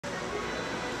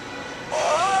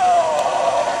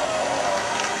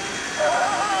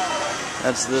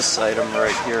That's this item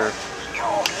right here.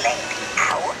 You're late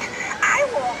out. I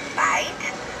won't bite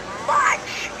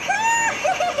much.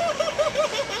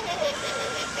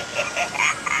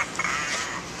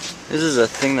 This is a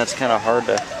thing that's kind of hard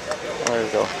to... Oh, there we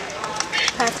go.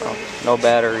 Oh, no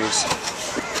batteries.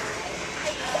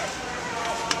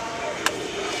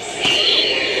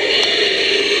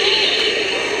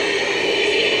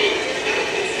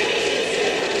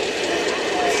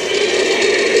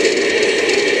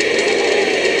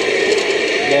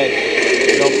 Okay,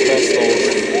 don't press those.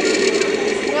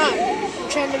 Why? I'm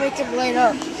trying to make them light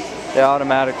up. They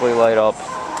automatically light up.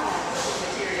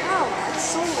 Oh, it's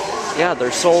solar. Yeah,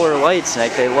 they're solar lights,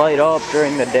 Nick. They light up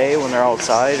during the day when they're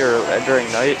outside, or during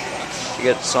night to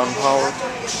get sun power.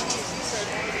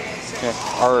 Yeah,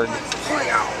 arg.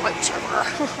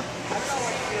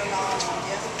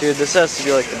 Dude, this has to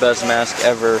be like the best mask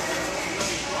ever.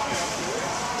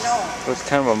 It's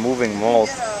kind of a moving mouth.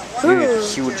 You need a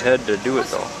huge head to do it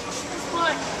though.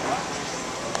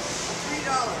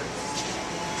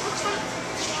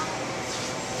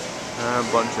 A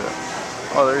bunch of...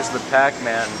 Oh, there's the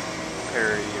Pac-Man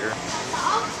parody here.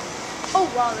 Oh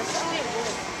wow, that's really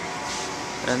good.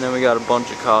 And then we got a bunch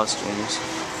of costumes.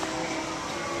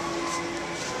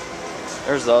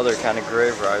 There's the other kind of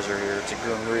grave riser here. It's a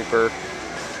Goon Reaper.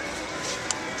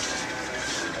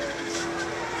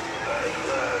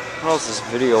 What else is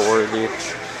video worthy?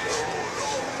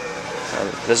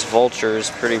 This vulture is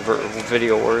pretty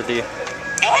video worthy. Do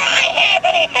I have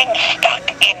anything stuck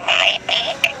in my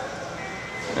beak?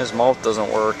 His mouth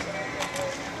doesn't work.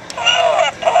 Oh,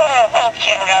 poor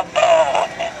vulture a bone.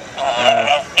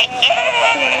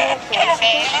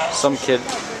 Some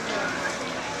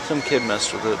kid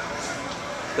messed with it.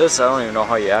 This, I don't even know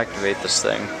how you activate this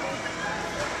thing.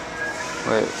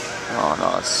 Wait, oh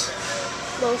no, it's...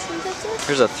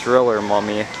 Here's a Thriller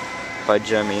mummy by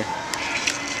Jimmy.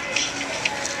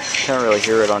 Can't really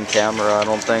hear it on camera, I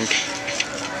don't think.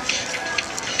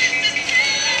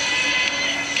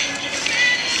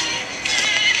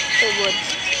 It would.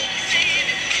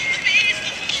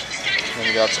 Then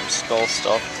we got some skull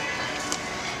stuff.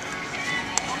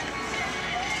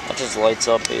 That just lights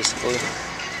up basically.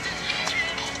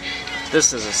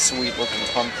 This is a sweet looking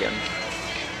pumpkin.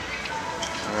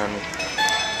 And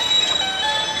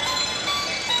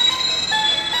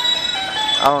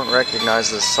I don't recognize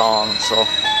this song, so...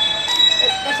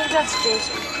 I think that's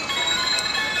Jason.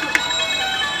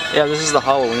 Yeah, this is the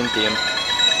Halloween theme.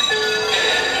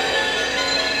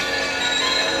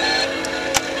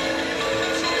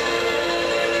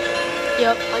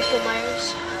 Yep, Michael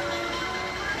Myers.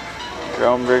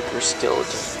 Groundbreaker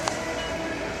skeleton.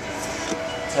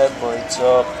 Headlights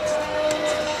up.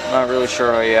 I'm not really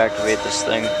sure how you activate this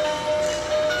thing.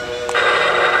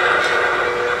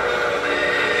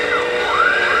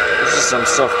 This is some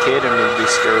stuff Kaden would be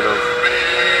scared of.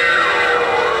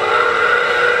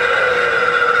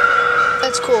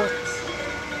 That's cool.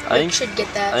 Rick should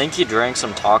get that. I think he drank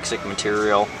some toxic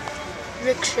material.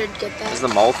 Rick should get that. Is the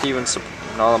mouth even...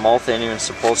 No, the mouth ain't even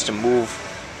supposed to move.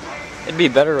 It'd be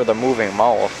better with a moving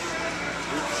mouth.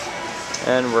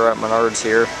 And we're at Menards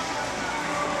here.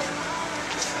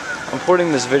 I'm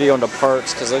putting this video into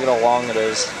parts because look at how long it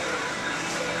is.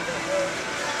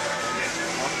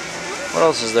 What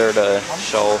else is there to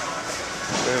show?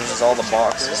 There's just all the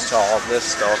boxes to all this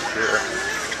stuff here.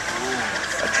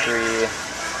 A tree.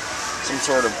 Some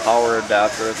sort of power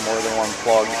adapter with more than one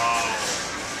plug.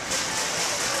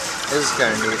 This is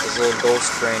kind of neat, this little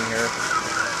ghost train here.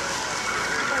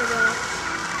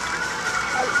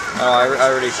 Oh, I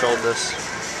already showed this.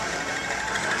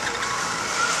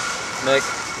 Nick,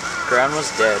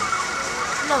 Grandma's dead.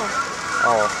 No.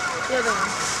 Oh. The other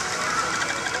one.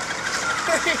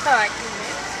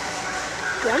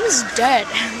 Grandma's dead.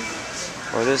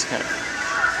 Well, it is kind of...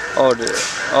 Oh, dear.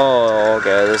 Oh,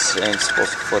 okay, this ain't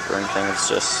supposed to flip or anything, it's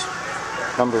just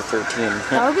number 13.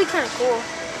 That would be kind of cool.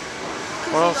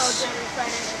 What else?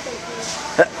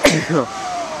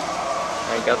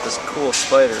 I got this cool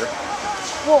spider.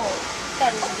 Whoa,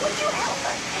 that is good.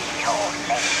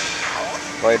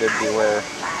 Lighted beware.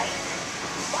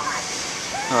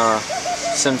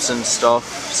 Simpsons stuff.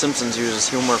 Simpsons uses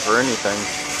humor for anything.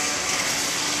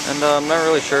 And I'm not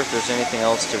really sure if there's anything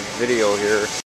else to video here.